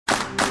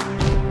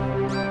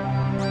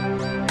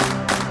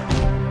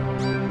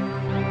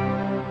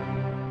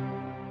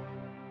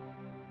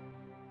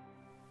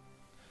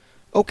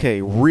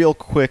Okay, real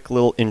quick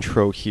little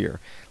intro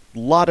here. A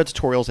lot of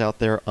tutorials out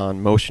there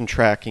on motion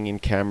tracking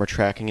and camera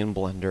tracking in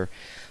Blender.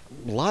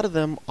 A lot of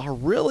them are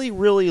really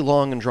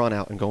long and drawn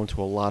out and go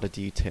into a lot of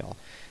detail.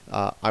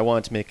 I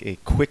wanted to make a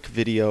quick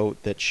video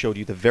that showed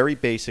you the very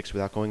basics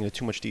without going into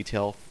too much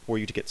detail for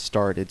you to get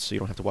started, so you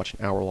don't have to watch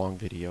an hour-long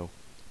video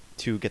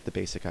to get the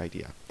basic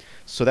idea.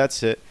 So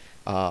that's it,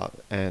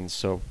 and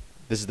so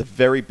this is the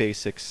very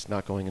basics,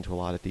 not going into a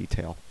lot of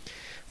detail.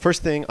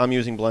 First thing, I'm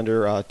using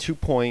Blender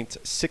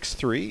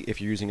 2.63.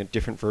 If you're using a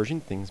different version,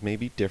 things may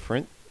be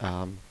different,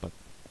 but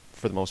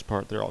for the most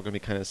part, they're all going to be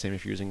kind of the same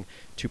if you're using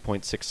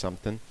 2.6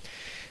 something.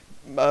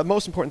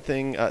 Most important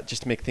thing,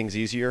 just to make things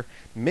easier,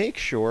 make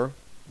sure,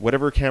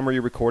 whatever camera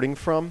you're recording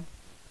from,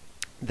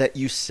 that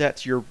you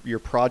set your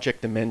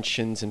project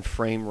dimensions and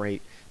frame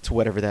rate to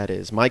whatever that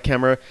is. My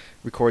camera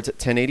records at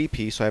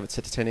 1080p, so I have it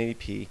set to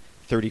 1080p,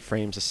 30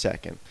 frames a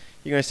second.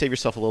 You're going to save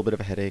yourself a little bit of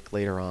a headache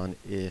later on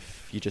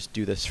if you just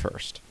do this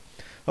first.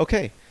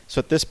 Okay, so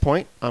at this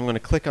point, I'm going to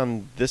click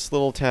on this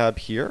little tab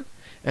here,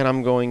 and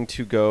I'm going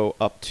to go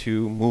up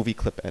to Movie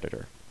Clip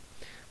Editor.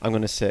 I'm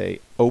going to say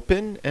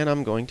Open, and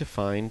I'm going to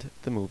find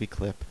the movie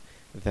clip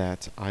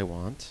that I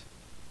want.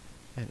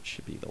 And it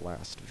should be the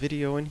last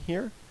video in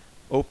here.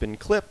 Open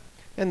clip,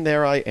 and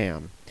there I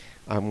am.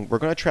 We're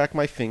going to track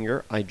my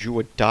finger. I drew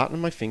a dot on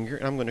my finger,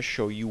 and I'm going to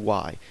show you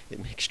why.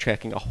 It makes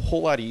tracking a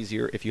whole lot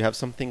easier if you have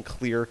something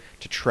clear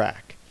to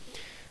track.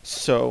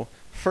 So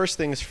first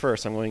things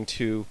first, I'm going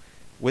to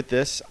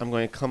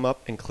come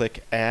up and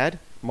click Add,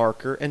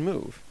 Marker, and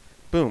Move.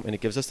 Boom, and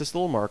it gives us this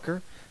little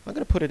marker. I'm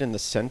going to put it in the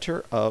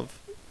center of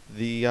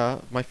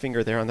my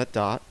finger there on that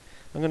dot.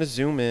 I'm going to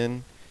zoom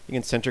in. You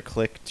can center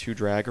click to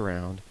drag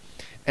around.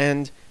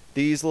 And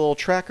these little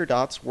tracker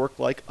dots work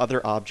like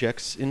other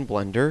objects in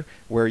Blender,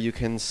 where you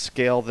can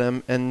scale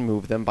them and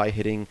move them by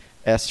hitting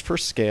S for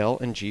scale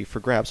and G for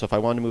grab. So if I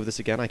want to move this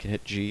again, I can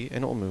hit G and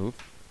it'll move.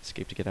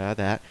 Escape to get out of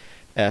that.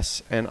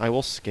 S, and I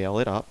will scale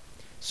it up.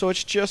 So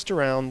it's just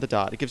around the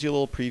dot. It gives you a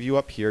little preview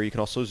up here. You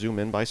can also zoom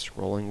in by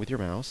scrolling with your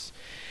mouse.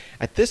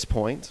 At this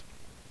point,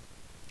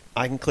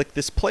 I can click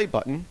this play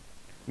button.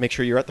 Make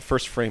sure you're at the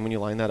first frame when you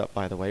line that up,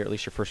 by the way, or at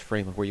least your first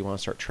frame of where you want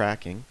to start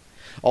tracking.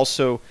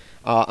 Also,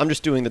 I'm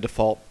just doing the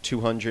default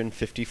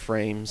 250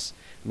 frames.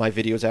 My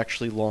video is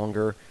actually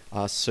longer,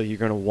 so you're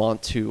going to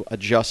want to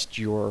adjust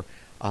your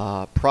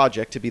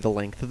project to be the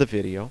length of the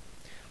video.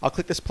 I'll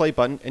click this play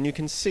button, and you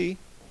can see,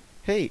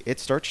 hey, it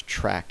starts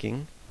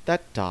tracking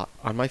that dot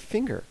on my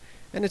finger,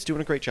 and it's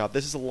doing a great job.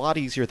 This is a lot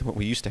easier than what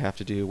we used to have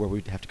to do, where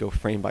we'd have to go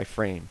frame by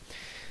frame.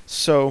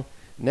 So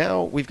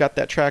now we've got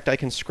that tracked. I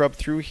can scrub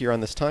through here on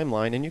this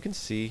timeline, and you can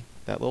see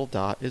that little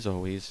dot is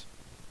always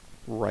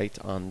right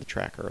on the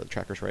tracker, or the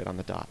tracker's right on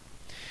the dot.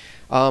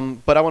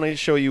 But I want to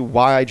show you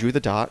why I drew the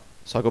dot.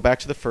 So I'll go back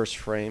to the first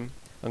frame.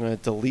 I'm going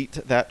to delete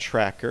that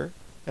tracker.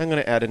 I'm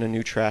going to add in a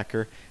new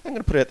tracker. I'm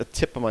going to put it at the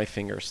tip of my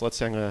finger. So let's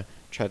say I'm going to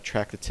try to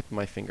track the tip of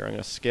my finger. I'm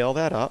going to scale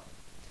that up,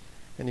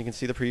 and you can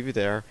see the preview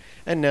there.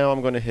 And now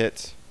I'm going to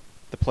hit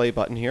the play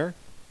button here.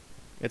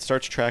 It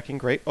starts tracking.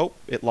 Great. Oh,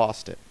 it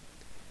lost it.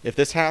 If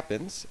this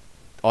happens,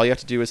 all you have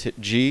to do is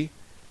hit G,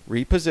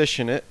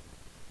 reposition it,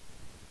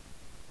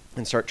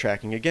 and start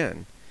tracking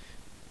again.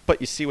 But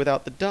you see,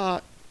 without the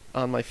dot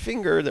on my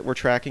finger that we're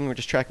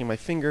just tracking my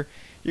finger,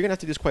 you're going to have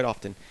to do this quite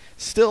often.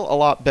 Still a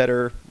lot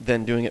better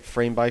than doing it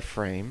frame by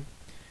frame,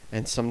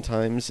 and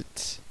sometimes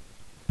it's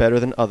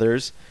better than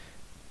others.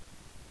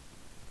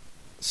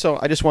 So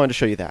I just wanted to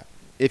show you that.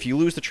 If you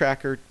lose the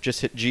tracker,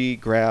 just hit G,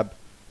 grab,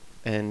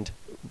 and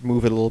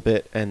move it a little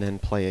bit, and then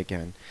play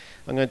again.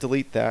 I'm going to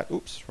delete that.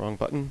 Oops, wrong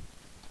button.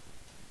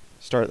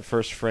 Start at the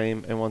first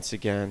frame, and once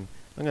again,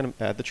 I'm going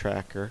to add the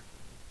tracker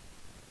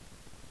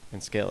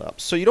and scale it up.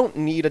 So you don't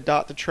need a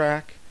dot to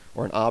track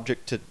or an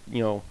object to,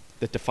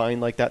 that defined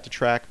like that to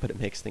track, but it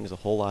makes things a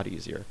whole lot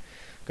easier.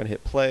 I'm going to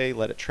hit play,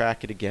 let it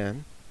track it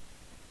again.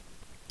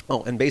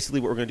 Oh, and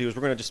basically what we're going to do is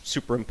we're going to just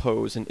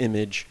superimpose an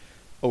image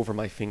over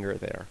my finger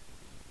there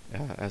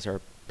as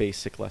our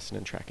basic lesson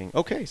in tracking.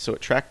 Okay, so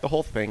it tracked the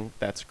whole thing.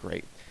 That's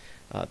great.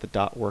 The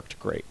dot worked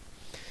great.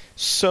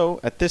 So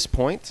at this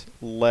point,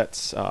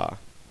 let's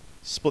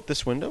split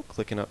this window,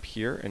 clicking up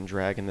here and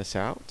dragging this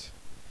out.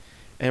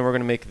 And we're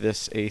going to make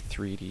this a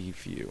 3D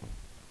view.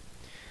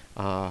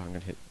 I'm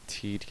going to hit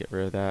T to get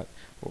rid of that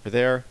over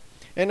there.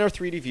 And our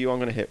 3D view, I'm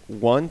going to hit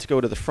 1 to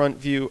go to the front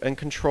view, and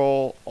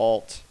Control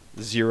Alt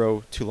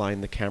 0 to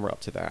line the camera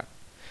up to that.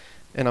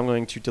 And I'm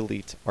going to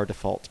delete our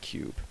default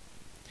cube.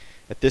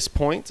 At this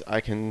point, I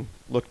can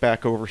look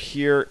back over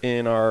here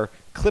in our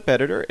clip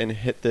editor and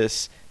hit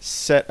this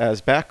Set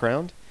as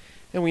Background.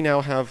 And we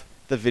now have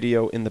the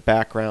video in the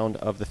background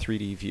of the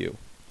 3D view.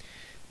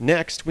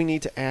 Next, we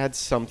need to add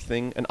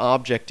something, an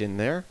object in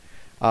there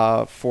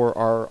for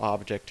our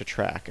object to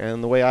track.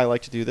 And the way I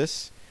like to do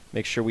this,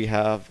 make sure we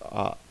have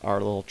our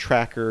little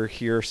tracker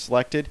here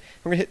selected.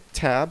 We're going to hit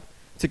Tab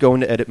to go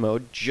into edit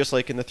mode. Just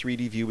like in the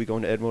 3D view, we go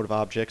into edit mode of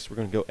objects. We're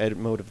going to go edit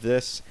mode of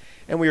this.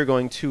 And we are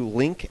going to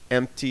link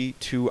empty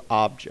to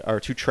object or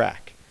to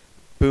track.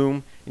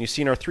 Boom. And you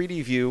see in our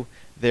 3D view,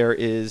 there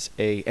is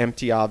a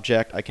empty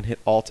object. I can hit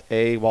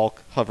Alt-A while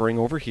hovering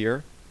over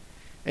here,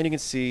 and you can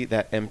see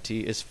that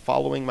empty is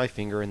following my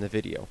finger in the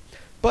video.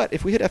 But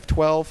if we hit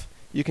F12,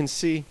 you can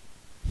see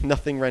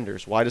nothing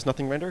renders. Why does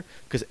nothing render?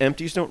 Because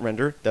empties don't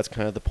render. That's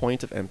kind of the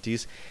point of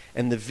empties.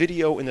 And the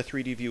video in the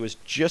 3D view is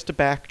just a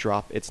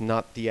backdrop. It's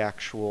not the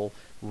actual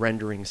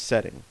rendering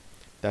setting.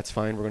 That's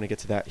fine. We're going to get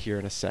to that here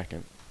in a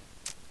second.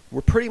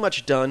 We're pretty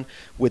much done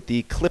with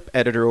the clip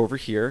editor over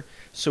here,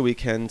 so we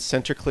can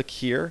center click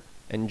here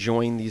and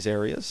join these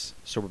areas.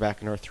 So we're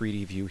back in our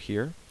 3D view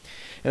here.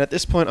 And at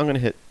this point, I'm going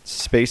to hit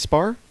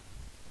spacebar,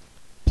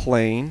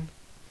 plane,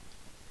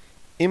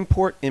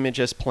 import image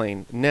as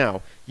plane.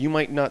 Now, you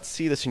might not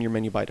see this in your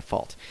menu by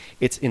default.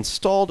 It's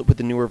installed with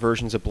the newer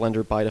versions of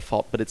Blender by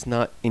default, but it's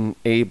not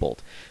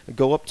enabled.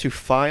 Go up to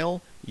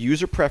File,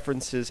 User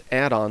Preferences,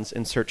 Add-ons,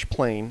 and search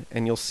plane,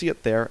 and you'll see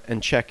it there,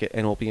 and check it,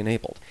 and it will be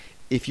enabled.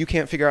 If you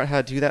can't figure out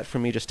how to do that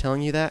from me just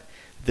telling you that,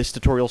 this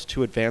tutorial's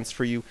too advanced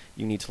for you.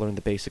 You need to learn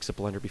the basics of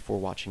Blender before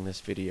watching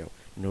this video.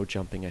 No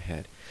jumping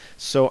ahead.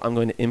 So I'm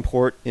going to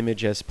import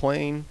image as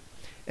plane,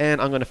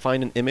 and I'm going to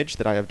find an image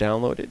that I have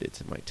downloaded.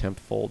 It's in my temp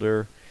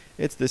folder.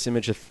 It's this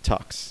image of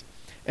Tux.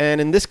 And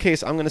in this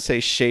case, I'm going to say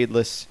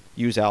shadeless,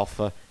 use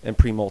alpha, and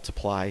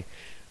pre-multiply.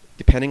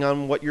 Depending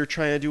on what you're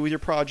trying to do with your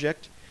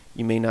project,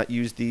 you may not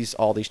use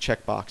all these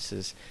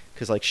checkboxes,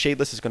 because like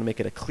shadeless is going to make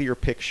it a clear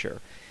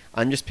picture.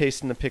 I'm just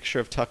pasting the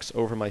picture of Tux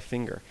over my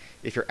finger.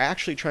 If you're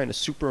actually trying to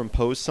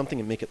superimpose something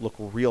and make it look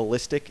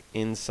realistic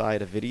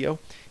inside a video,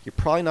 you're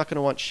probably not going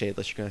to want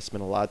shadeless. You're going to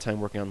spend a lot of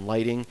time working on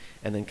lighting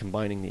and then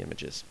combining the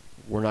images.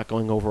 We're not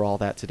going over all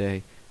that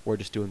today. We're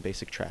just doing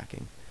basic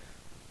tracking.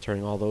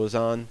 Turning all those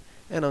on,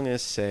 and I'm going to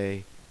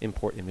say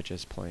import image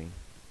as plane.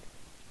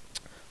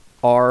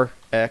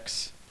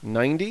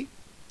 RX90,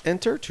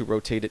 enter to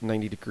rotate it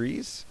 90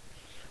 degrees.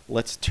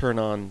 Let's turn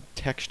on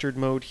textured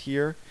mode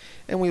here,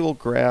 and we will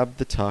grab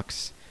the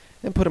Tux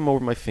and put him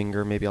over my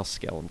finger. Maybe I'll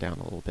scale him down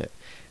a little bit.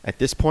 At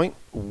this point,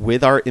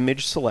 with our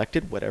image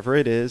selected, whatever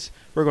it is,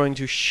 we're going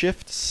to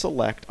shift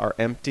select our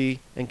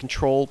empty and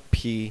control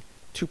P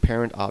to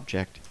parent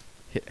object,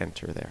 hit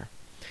enter there.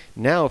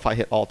 Now if I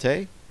hit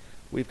Alt-A,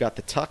 we've got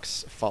the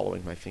Tux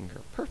following my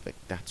finger. Perfect,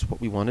 that's what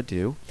we want to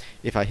do.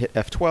 If I hit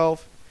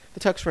F12, the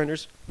Tux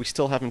renders. We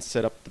still haven't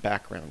set up the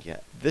background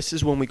yet. This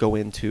is when we go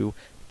into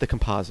the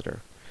compositor.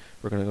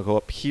 We're going to go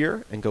up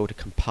here and go to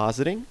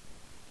compositing.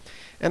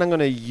 And I'm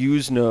going to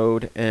use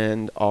node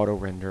and auto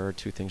render are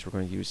two things we're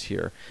going to use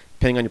here.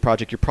 Depending on your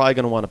project, you're probably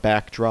going to want a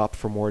backdrop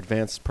for more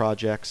advanced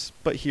projects.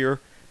 But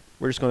here,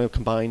 we're just going to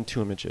combine two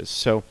images.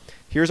 So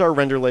here's our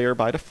render layer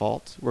by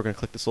default. We're going to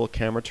click this little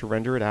camera to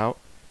render it out.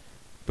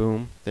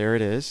 Boom, there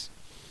it is.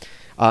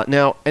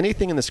 Now,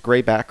 anything in this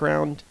gray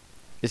background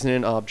isn't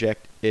an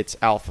object, it's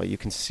alpha. You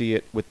can see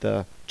it with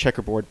the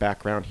checkerboard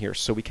background here.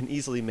 So we can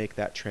easily make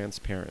that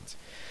transparent.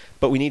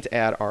 But we need to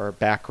add our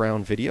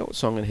background video.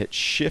 So I'm going to hit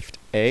Shift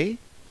A,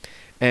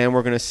 and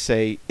we're going to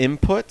say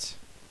Input,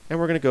 and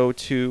we're going to go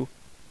to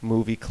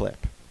Movie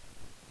Clip.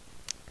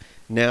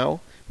 Now,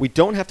 we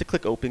don't have to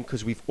click Open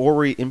because we've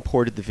already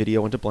imported the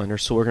video into Blender.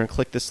 So we're going to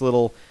click this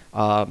little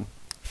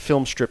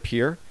film strip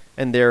here,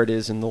 and there it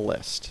is in the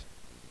list.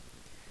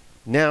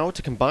 Now,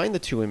 to combine the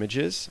two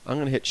images, I'm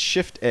going to hit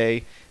Shift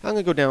A. I'm going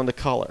to go down to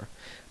Color.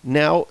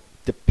 Now,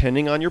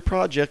 depending on your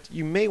project,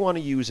 you may want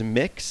to use a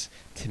mix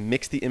to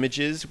mix the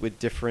images with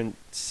different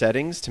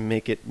settings to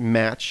make it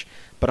match.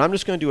 But I'm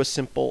just going to do a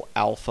simple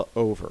alpha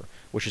over,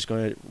 which is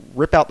going to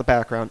rip out the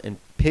background and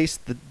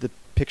paste the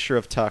picture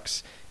of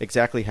Tux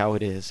exactly how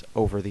it is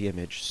over the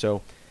image.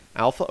 So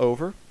alpha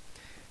over,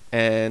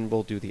 and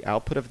we'll do the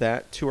output of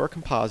that to our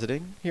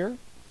compositing here.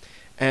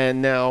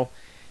 And now,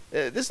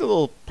 this is a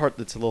little part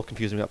that's a little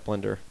confusing about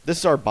Blender. This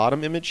is our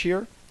bottom image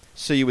here.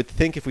 So you would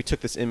think if we took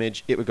this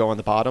image, it would go on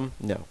the bottom.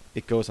 No,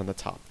 it goes on the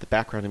top. The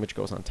background image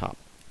goes on top.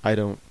 I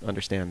don't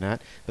understand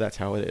that, but that's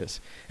how it is.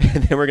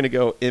 And then we're going to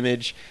go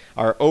image,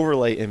 our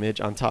overlay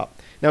image on top.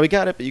 Now we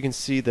got it, but you can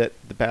see that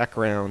the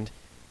background,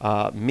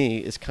 me,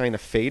 is kind of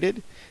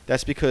faded.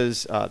 That's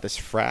because this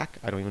frac,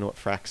 I don't even know what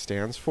frac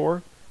stands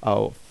for,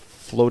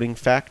 floating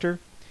factor,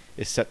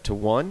 is set to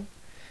 1.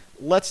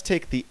 Let's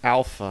take the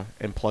alpha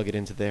and plug it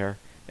into there,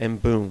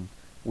 and boom,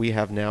 we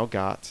have now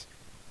got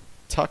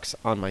Tux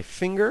on my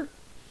finger,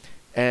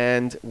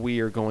 and we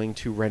are going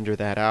to render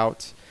that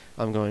out.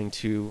 I'm going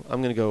to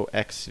go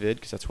Xvid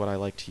because that's what I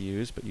like to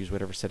use, but use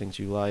whatever settings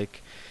you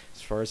like.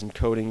 As far as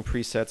encoding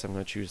presets, I'm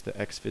going to choose the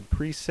Xvid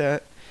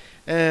preset,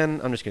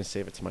 and I'm just going to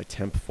save it to my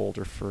temp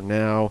folder for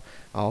now.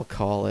 I'll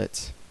call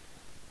it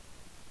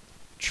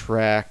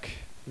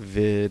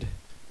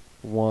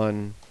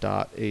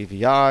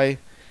trackvid1.avi,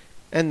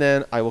 and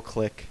then I will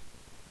click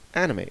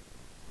animate,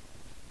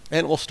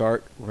 and we'll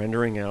start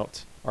rendering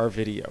out our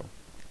video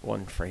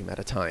one frame at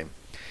a time.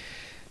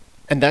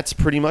 And that's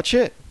pretty much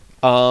it.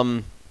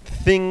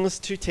 Things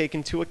to take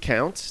into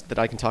account that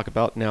I can talk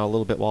about now a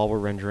little bit while we're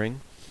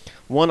rendering.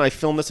 One, I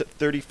film this at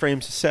 30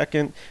 frames a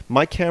second.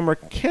 My camera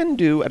can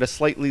do at a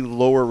slightly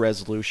lower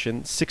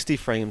resolution, 60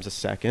 frames a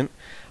second.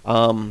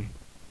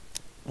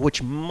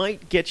 which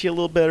might get you a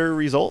little better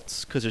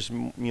results because there's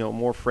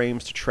more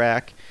frames to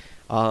track.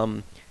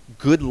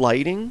 Good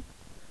lighting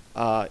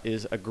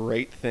is a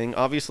great thing.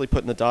 Obviously,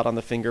 putting the dot on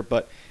the finger,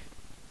 but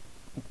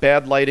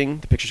bad lighting,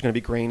 the picture's going to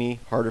be grainy,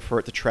 harder for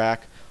it to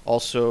track.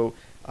 Also,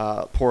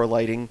 poor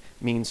lighting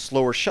means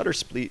slower shutter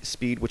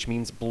speed, which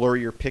means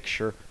blurrier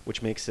picture,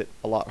 which makes it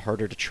a lot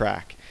harder to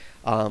track.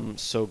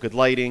 So good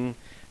lighting.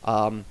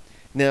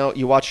 Now,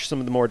 you watch some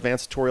of the more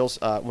advanced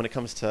tutorials. When it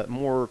comes to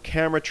more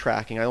camera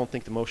tracking, I don't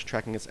think the motion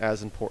tracking is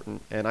as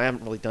important, and I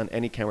haven't really done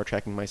any camera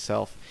tracking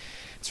myself.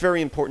 It's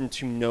very important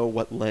to know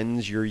what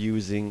lens you're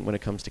using when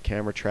it comes to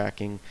camera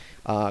tracking,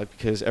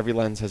 because every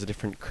lens has a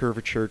different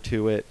curvature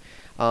to it.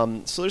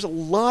 So there's a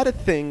lot of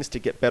things to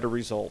get better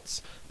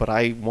results, but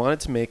I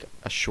wanted to make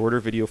a shorter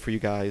video for you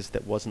guys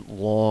that wasn't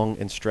long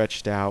and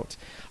stretched out.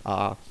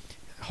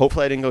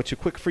 Hopefully I didn't go too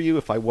quick for you.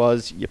 If I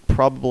was, you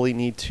probably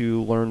need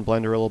to learn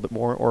Blender a little bit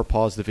more or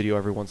pause the video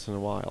every once in a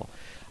while.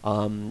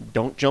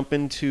 Don't jump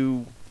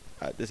into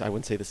this. I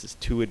wouldn't say this is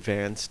too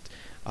advanced.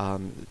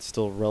 It's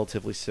still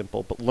relatively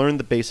simple, but learn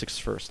the basics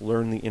first.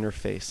 Learn the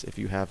interface if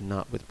you have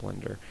not with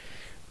Blender.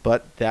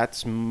 But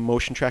that's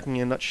motion tracking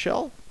in a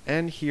nutshell,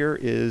 and here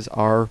is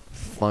our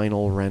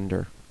final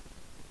render.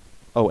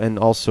 Oh, and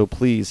also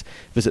please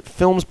visit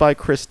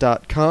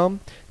filmsbykris.com.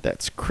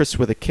 That's Chris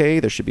with a K.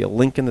 There should be a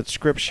link in the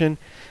description.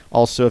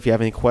 Also, if you have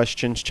any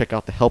questions, check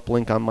out the help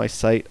link on my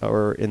site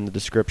or in the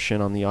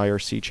description on the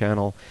IRC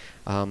channel.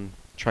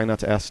 Try not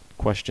to ask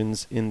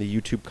questions in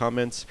the YouTube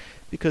comments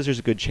because there's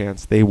a good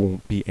chance they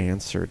won't be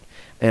answered.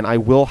 And I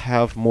will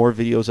have more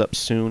videos up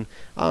soon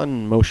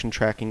on motion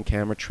tracking,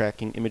 camera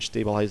tracking, image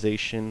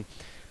stabilization,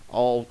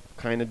 all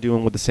kind of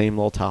doing with the same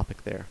little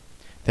topic there.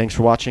 Thanks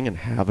for watching and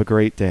have a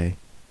great day.